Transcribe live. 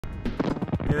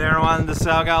Hey there everyone, this is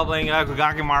Al playing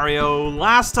Rakugaki Mario.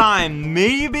 Last time,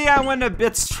 maybe I went a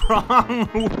bit strong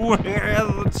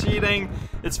with cheating.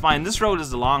 It's fine, this road is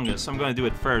the longest, so I'm going to do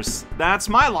it first. That's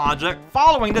my logic.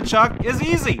 Following the chuck is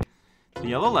easy. The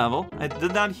yellow level, I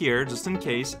did that here, just in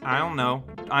case. I don't know.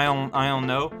 I don't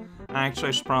know. Actually,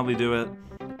 I should probably do it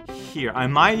here. I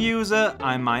might use it,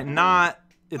 I might not.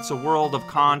 It's a world of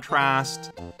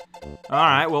contrast.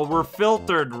 Alright, well, we're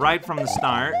filtered right from the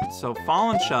start. So,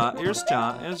 fallen shot. Here's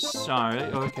Charlie.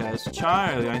 Okay, so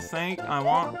Charlie, I think I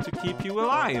want to keep you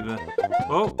alive.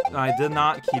 Oh, I did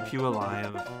not keep you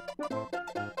alive.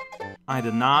 I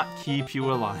did not keep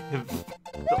you alive.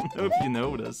 Don't know if you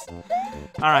noticed.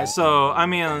 Alright, so, I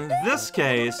mean, in this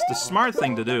case, the smart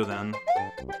thing to do, then,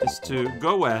 is to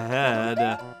go ahead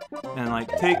and,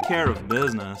 like, take care of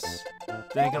business.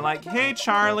 Thinking like, hey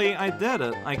Charlie, I did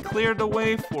it. I cleared the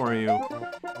way for you.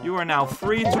 You are now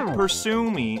free to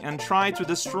pursue me and try to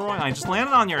destroy. I just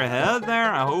landed on your head there.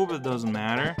 I hope it doesn't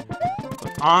matter.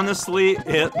 But honestly,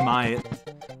 it might.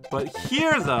 But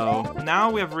here though, now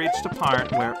we have reached a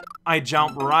part where I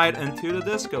jump right into the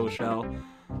disco shell.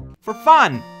 For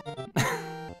fun!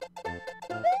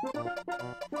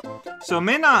 So it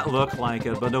may not look like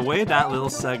it, but the way that little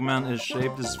segment is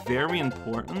shaped is very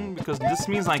important because this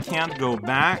means I can't go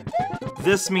back.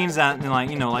 This means that, like,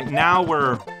 you know, like now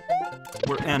we're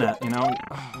in it, you know.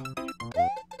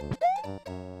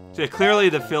 So yeah, clearly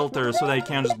the filter so they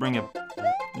can't just bring a,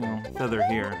 you know, feather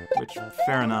here, which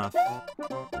fair enough.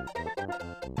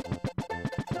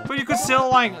 But you could still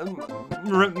like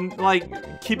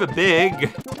keep it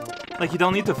big. Like you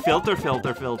don't need to filter.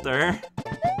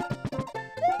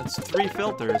 It's 3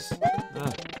 filters.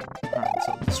 Alright,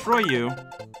 so destroy you.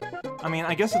 I mean,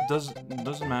 I guess it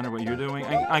doesn't matter what you're doing.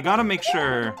 I gotta make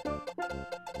sure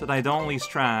that I don't lose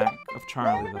track of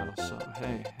Charlie, though. So,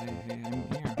 hey, I'm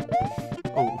here.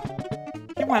 Oh.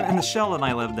 He went in the shell and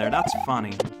I lived there. That's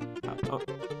funny. Oh.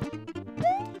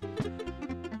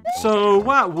 So,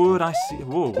 what would I see?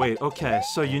 Whoa, wait, okay.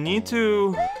 So, you need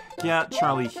to get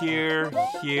Charlie here.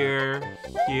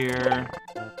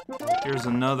 Here's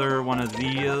another one of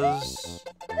these.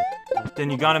 Then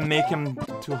you gotta make him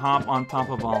to hop on top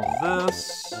of all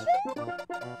this.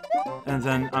 And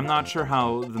then I'm not sure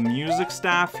how the music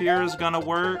staff here is gonna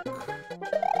work.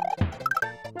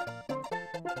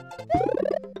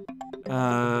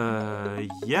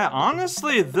 Yeah,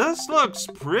 honestly, this looks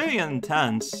pretty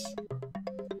intense.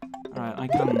 Alright, I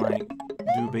can, like,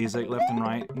 do basic left and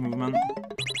right movement.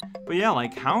 But yeah,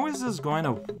 like, how is this going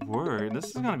to work? This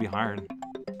is gonna be hard,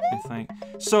 I think.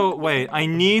 So, wait, I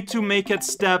need to make it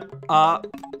step up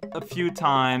a few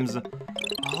times.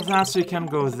 All that so you can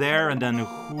go there, and then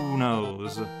who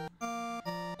knows?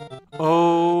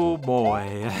 Oh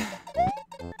boy.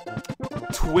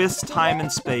 Twist time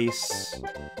and space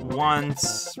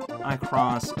once I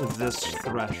cross this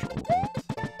threshold.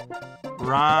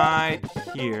 Right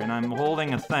here, and I'm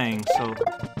holding a thing, so...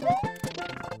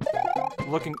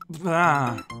 looking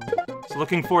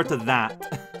forward to that.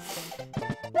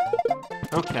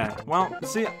 Okay, well,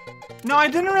 see, no, I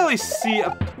didn't really see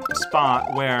a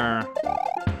spot where...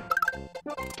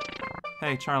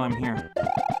 Hey, Charlie, I'm here.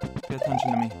 Pay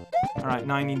attention to me. Alright,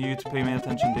 now I need you to pay me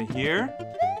attention to here.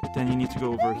 Then you need to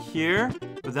go over here.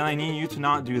 But then I need you to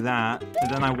not do that.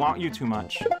 And then I want you too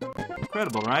much.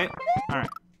 Incredible, right? Alright.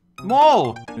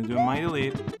 Mole! You're gonna do a mighty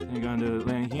leap. And you're gonna do it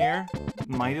land here.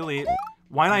 Mighty leap.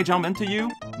 Why did I jump into you?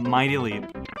 Mighty leap.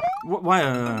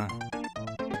 Why,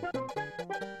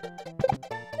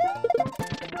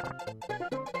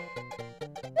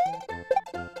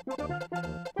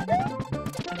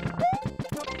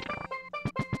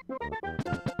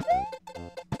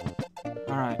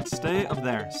 Alright, stay up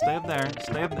there. Stay up there.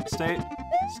 Stay up there.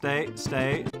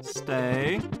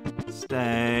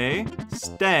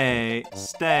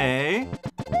 Stay.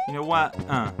 You know what?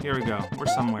 Here we go. We're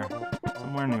somewhere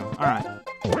new. Alright.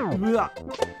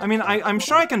 I mean, I'm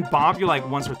sure I can bob you like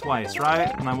once or twice, right?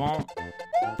 And I won't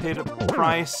pay the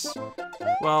price.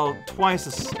 Well, twice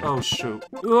is... Oh, shoot.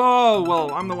 Oh,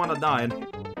 well, I'm the one that died.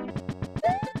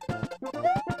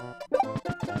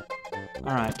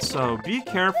 Alright, so be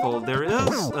careful. There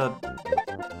is a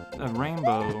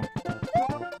rainbow.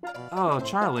 Oh,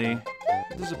 Charlie.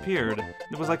 It disappeared.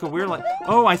 It was like a weird, like...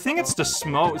 Oh, I think it's the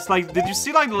smoke. It's like... Did you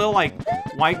see, like, the little, like,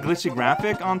 white glitchy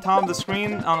graphic on top of the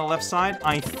screen on the left side?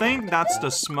 I think that's the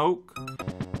smoke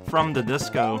from the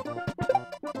disco.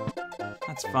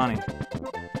 That's funny.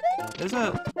 Is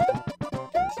it?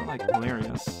 It's not, like,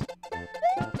 hilarious.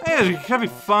 Hey, it could be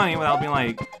funny without being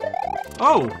like...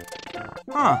 Oh!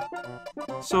 Huh.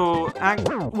 So,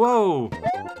 whoa!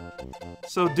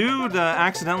 So dude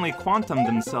accidentally quantumed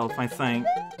himself, I think.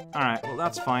 Alright, well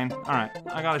that's fine. Alright,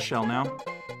 I got a shell now.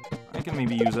 I can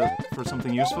maybe use it for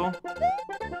something useful.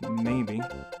 Maybe.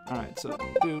 Alright, so,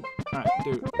 dude. Alright,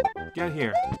 dude. Get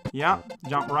here. Yeah,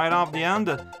 jump right off the end.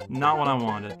 Not what I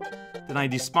wanted. Did I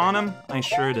despawn him? I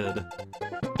sure did.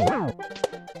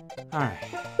 Alright.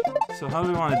 So how do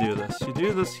we want to do this? You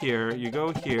do this here, you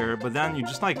go here, but then you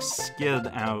just like skid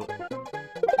out.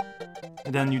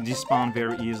 And then you despawn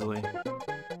very easily.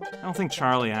 I don't think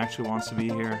Charlie actually wants to be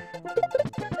here.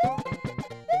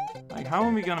 Like, how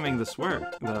are we gonna make this work,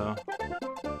 though?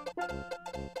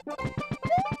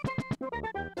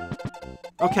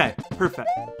 Okay, perfect.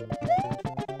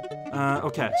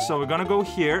 Okay, so we're gonna go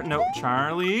here. No,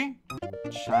 Charlie.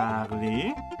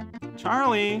 Charlie.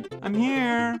 Charlie, I'm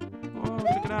here. Oh,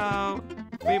 check it out.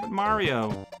 Favorite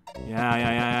Mario.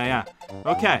 Yeah.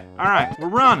 Okay, alright, we're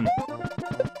running.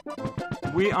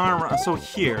 We are, so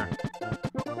here.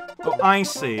 Oh, I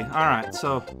see. Alright,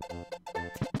 so.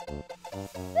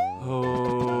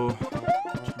 Oh,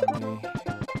 Charlie.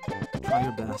 Try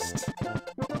your best.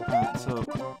 Alright, so.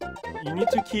 You need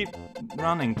to keep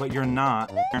running, but you're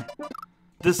not.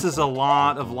 This is a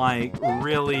lot of, like,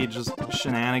 really just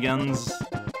shenanigans.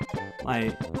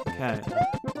 Like, okay.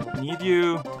 Need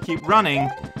you to keep running,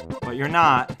 but you're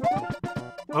not.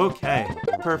 Okay,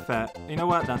 perfect. You know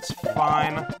what? That's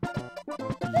fine.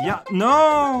 Yeah,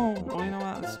 no! Well, you know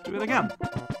what? Let's do it again.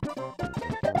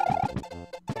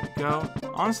 Go.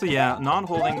 Honestly, yeah, not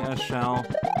holding a shell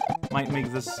might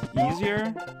make this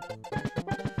easier.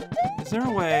 Is there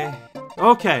a way?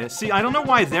 Okay, see, I don't know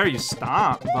why there you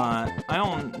stop, but I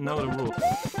don't know the rule.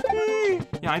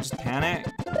 Yeah, I just panic.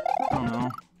 I don't know.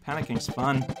 Panicking's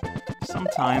fun.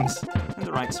 Sometimes. In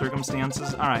the right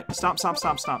circumstances. Alright, stop.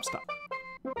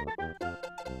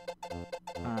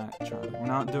 Alright, Charlie, we're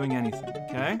not doing anything,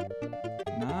 okay?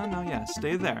 No, yeah,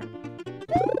 stay there.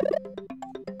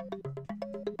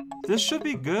 This should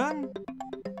be good.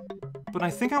 But I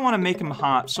think I want to make him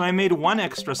hot, so I made one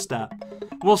extra step.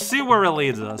 We'll see where it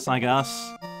leads us, I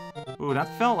guess. Ooh, that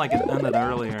felt like it ended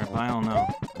earlier, but I don't know.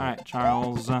 Alright,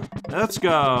 Charles. Let's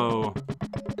go!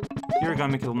 Here we're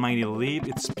gonna make a mighty leap.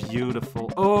 It's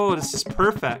beautiful. Oh, this is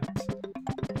perfect.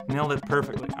 Nailed it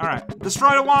perfectly. Alright.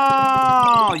 Destroy the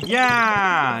wall!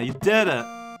 Yeah! You did it!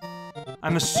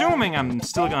 I'm assuming I'm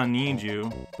still gonna need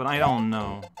you, but I don't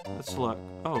know. Let's look.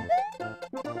 Oh.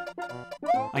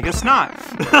 I guess not.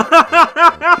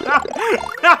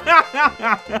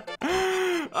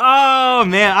 Oh,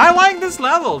 man. I like this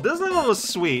level. This level was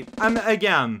sweet. I'm,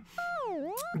 again,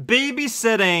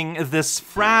 babysitting this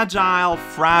fragile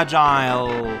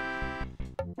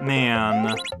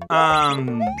man,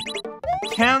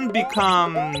 can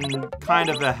become kind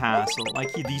of a hassle.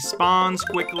 Like, he despawns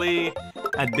quickly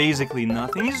at basically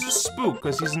nothing. He's just spooked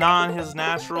because he's not in his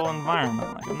natural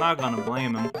environment. Like, I'm not gonna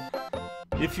blame him.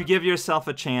 If you give yourself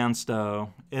a chance,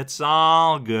 though, it's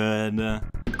all good.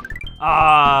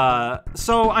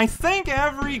 So I think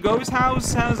every ghost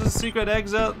house has a secret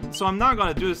exit, so I'm not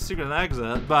gonna do a secret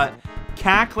exit, but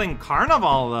Cackling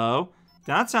Carnival, though,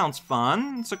 that sounds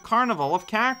fun. It's a carnival of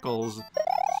cackles.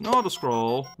 Snow to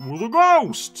scroll with a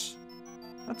ghost.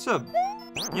 That's a,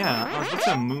 yeah, that's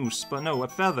a moose, but no, a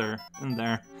feather in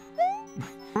there.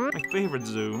 My favorite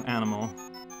zoo animal.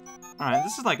 Alright,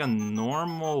 this is like a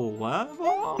normal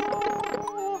level?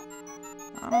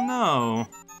 I don't know.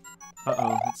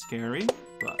 Uh-oh, that's scary,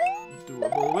 but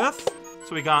doable with.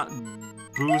 So we got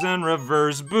booze and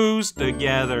reverse booze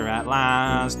together at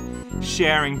last.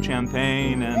 Sharing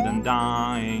champagne and then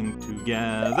dying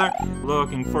together.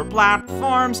 Looking for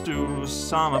platforms to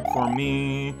sum up for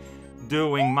me.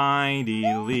 Doing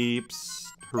mighty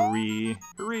leaps. Hurry,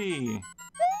 hurry.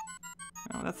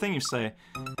 Oh, that thing you say.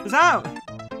 Is that...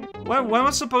 What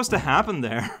was supposed to happen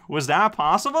there? Was that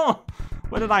possible?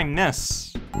 What did I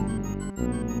miss?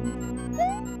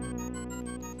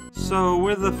 So,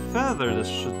 with a feather, this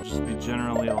should just be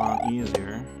generally a lot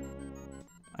easier.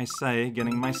 I say,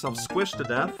 getting myself squished to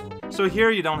death. So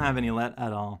here you don't have any let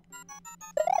at all.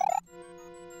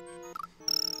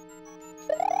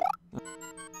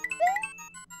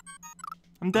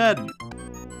 I'm dead!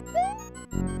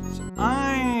 So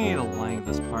I like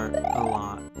this part a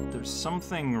lot. There's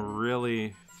something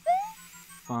really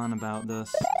fun about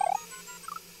this.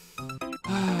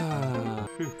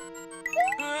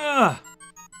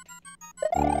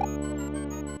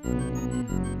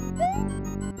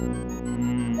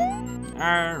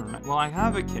 Alright, well I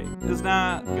have a cape. Is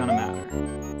that gonna matter?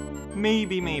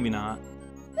 Maybe, maybe not.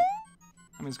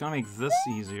 I mean, it's gonna make this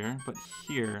easier, but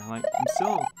here, like, I'm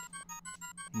still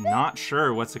not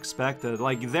sure what's expected.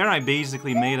 Like, there I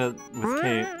basically made it with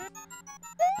cape.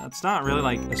 That's not really,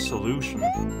 like, a solution.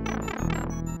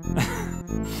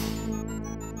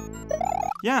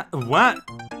 Yeah, what?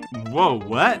 Whoa,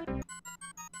 what?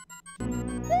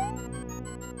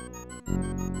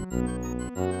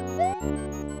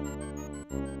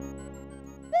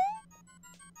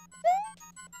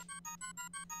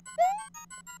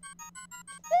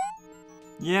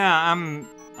 Yeah, I'm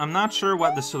not sure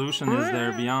what the solution is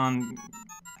there beyond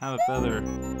have a feather,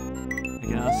 I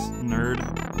guess. Nerd.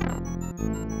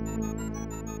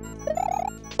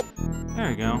 There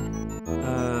we go.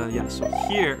 Yeah, so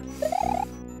here.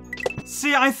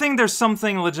 See, I think there's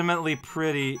something legitimately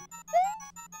pretty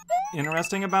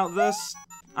interesting about this.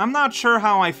 I'm not sure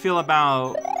how I feel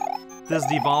about this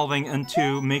devolving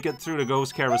into make it through the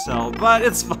ghost carousel, but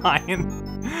it's fine.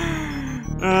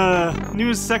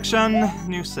 New section,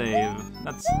 new save.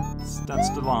 That's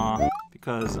the law,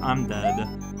 because I'm dead.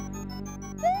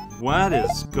 What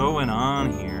is going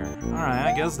on here? Alright,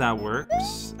 I guess that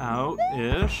works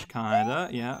out-ish, kinda.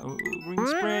 Yeah, green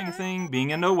spring thing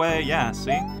being in the way. Yeah,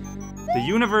 see? The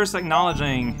universe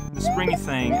acknowledging the springy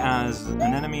thing as an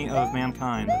enemy of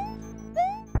mankind.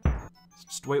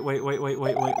 Just wait.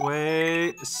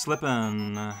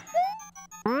 Slippin'.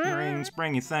 Green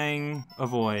springy thing,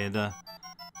 avoid.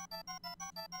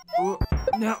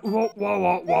 No,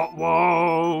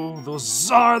 whoa.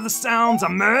 Those are the sounds I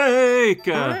make!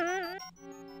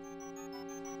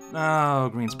 Oh,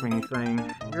 green springy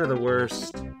thing. You're the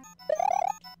worst. Is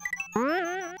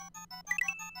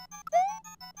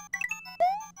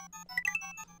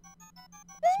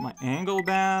my angle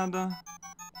bad?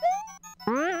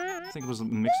 I think it was a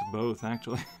mix of both,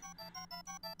 actually.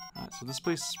 Alright, so this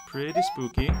place is pretty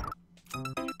spooky.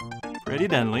 Pretty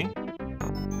deadly.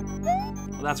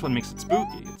 Well, that's what makes it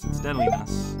spooky. It's its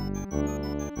deadliness.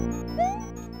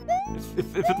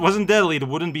 If it wasn't deadly, it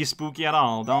wouldn't be spooky at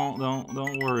all. Don't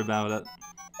worry about it.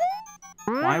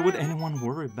 Why would anyone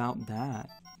worry about that?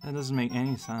 That doesn't make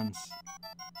any sense.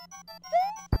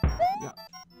 Yeah.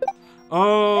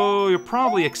 Oh, you're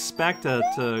probably expected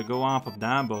to go off of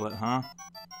that bullet, huh?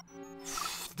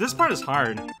 This part is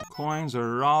hard. Coins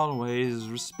are always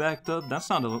respected. That's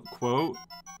not a quote.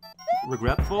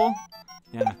 Regretful?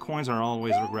 Yeah, coins are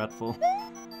always regretful.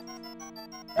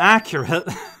 Accurate!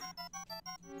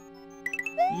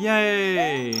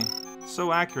 Yay!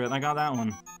 So accurate, I got that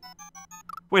one.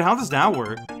 Wait, how does that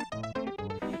work?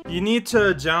 You need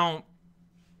to jump...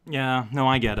 Yeah, no,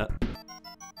 I get it.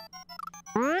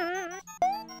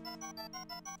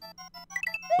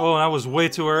 Oh, that was way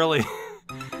too early.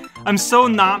 I'm so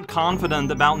not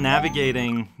confident about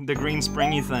navigating the green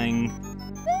springy thing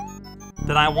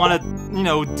that I want to, you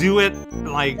know, do it,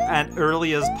 like, as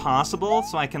early as possible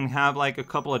so I can have, like, a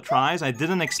couple of tries. I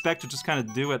didn't expect to just kind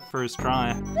of do it first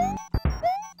try.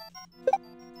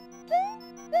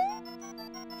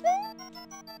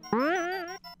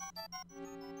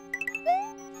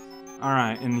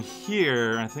 Alright, and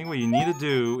here, I think what you need to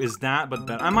do is that, but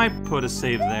better. I might put a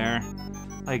save there.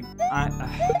 Like,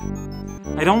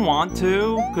 I don't want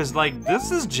to, because, like,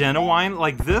 this is genuine.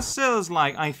 Like, this is,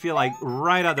 like, I feel like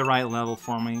right at the right level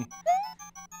for me.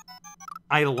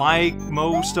 I like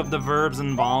most of the verbs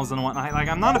and vowels and whatnot. Like,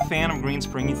 I'm not a fan of green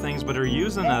springy things, but they're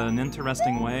used in an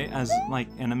interesting way as, like,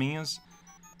 enemies.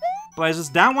 But I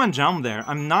just, that one jump there,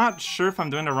 I'm not sure if I'm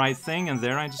doing the right thing, and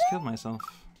there I just killed myself.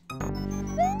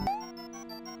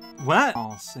 What?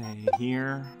 I'll say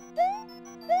here.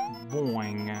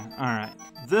 Boing. Alright.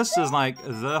 This is like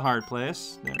the hard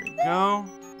place. There we go.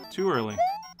 Too early.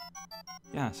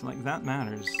 Yeah, so like that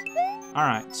matters.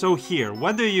 Alright, so here.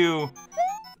 What do you...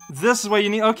 This is what you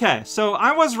need... Okay, so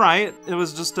I was right. It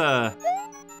was just a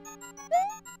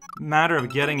matter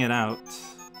of getting it out.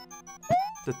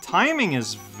 The timing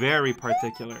is very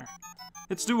particular.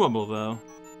 It's doable, though.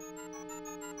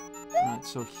 Alright,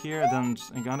 so here, then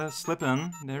I gotta slip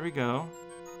in. There we go.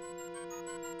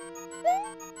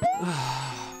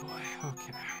 Boy,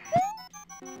 okay.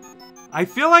 I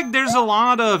feel like there's a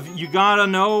lot of you gotta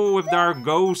know if there are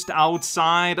ghosts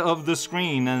outside of the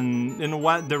screen and in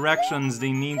what directions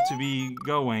they need to be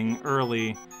going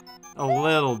early. A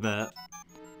little bit.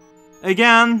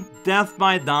 Again, death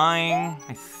by dying.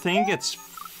 I think it's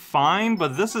fine,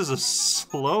 but this is a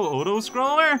slow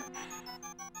auto-scroller?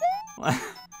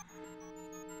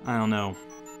 I don't know.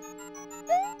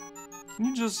 Can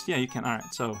you just... Yeah, you can.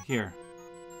 Alright, so here.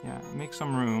 Yeah, make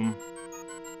some room.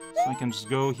 So I can just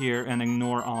go here and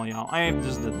ignore all y'all. I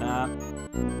just did that.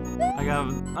 I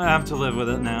have to live with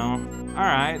it now.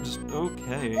 Alright, just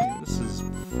okay. This is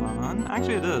fun.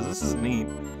 Actually it is. This is neat.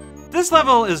 This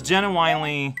level is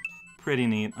genuinely pretty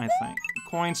neat, I think.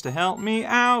 Coins to help me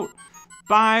out.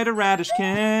 By the Radish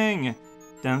King.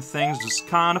 Then things just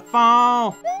kinda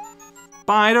fall.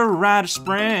 By the Radish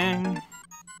Spring.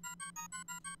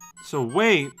 So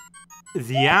wait,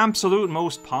 the absolute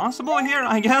most possible here,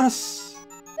 I guess?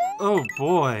 Oh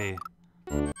boy.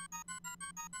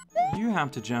 You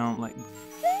have to jump like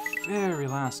very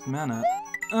last minute.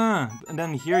 And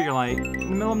then here you're like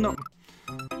in the middle of no.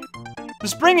 The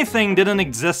springy thing didn't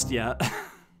exist yet,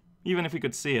 even if we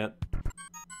could see it.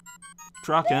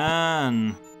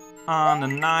 Truckin' on the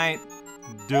night,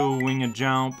 doing a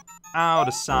jump out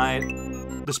of sight.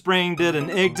 The spring didn't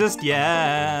exist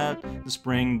yet. The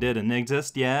spring didn't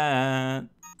exist yet.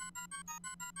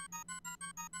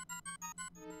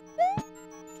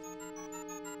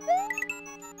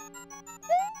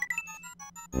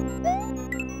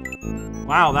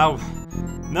 Wow,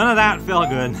 none of that felt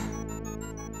good.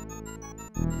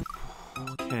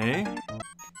 Okay.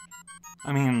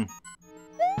 I mean...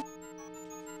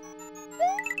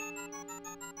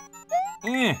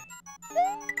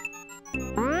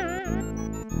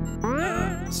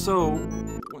 So...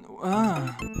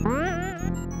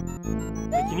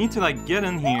 like, you need to, like, get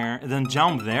in here, and then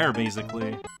jump there,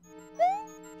 basically.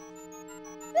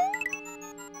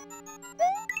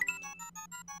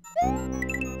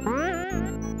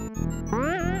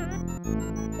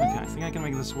 Okay, I think I can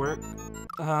make this work.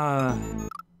 No,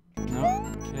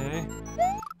 okay.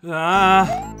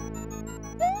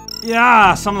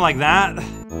 Yeah, something like that.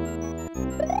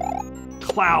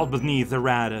 Cloud beneath the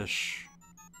radish.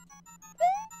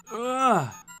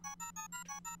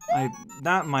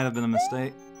 That might have been a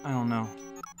mistake. I don't know.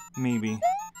 Maybe.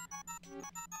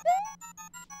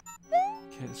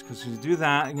 Okay, it's because you do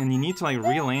that, and you need to, like,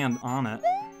 re-land on it.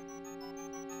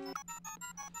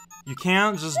 You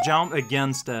can't just jump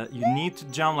against it. You need to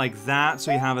jump like that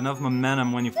so you have enough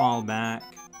momentum when you fall back.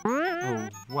 Oh,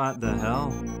 what the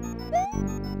hell?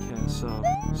 Okay, so,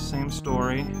 same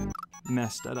story.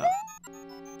 Messed it up.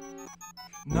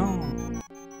 No.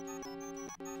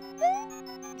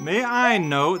 May I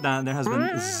note that there has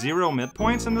been 0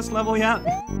 midpoints in this level yet?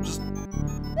 Just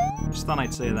thought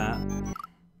I'd say that.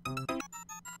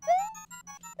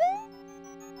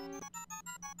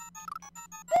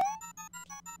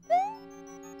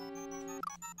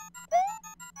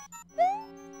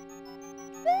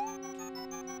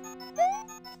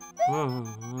 Whoa,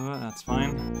 that's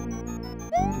fine.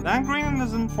 That green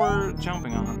isn't for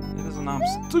jumping on. It is an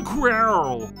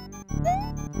obstacle.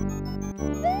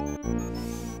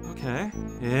 Okay.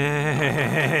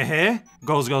 Yeah.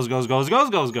 Ghost.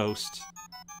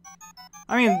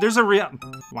 I mean, there's a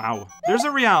There's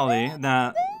a reality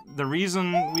that the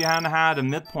reason we hadn't had a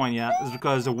midpoint yet is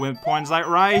because the midpoint's like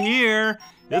right here.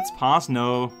 It's past.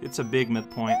 No, it's a big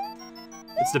midpoint.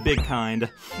 It's the big kind.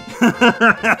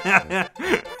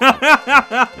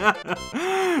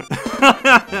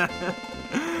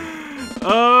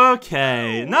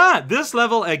 Okay, not this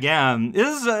level again.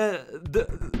 Is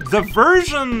the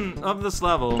version of this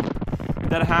level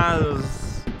that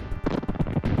has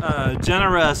a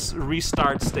generous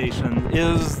restart station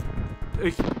is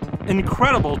an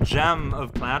incredible gem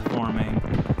of platforming.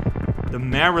 The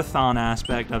marathon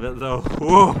aspect of it, though.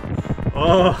 Whoa.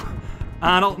 Oh.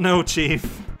 I don't know,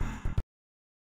 Chief.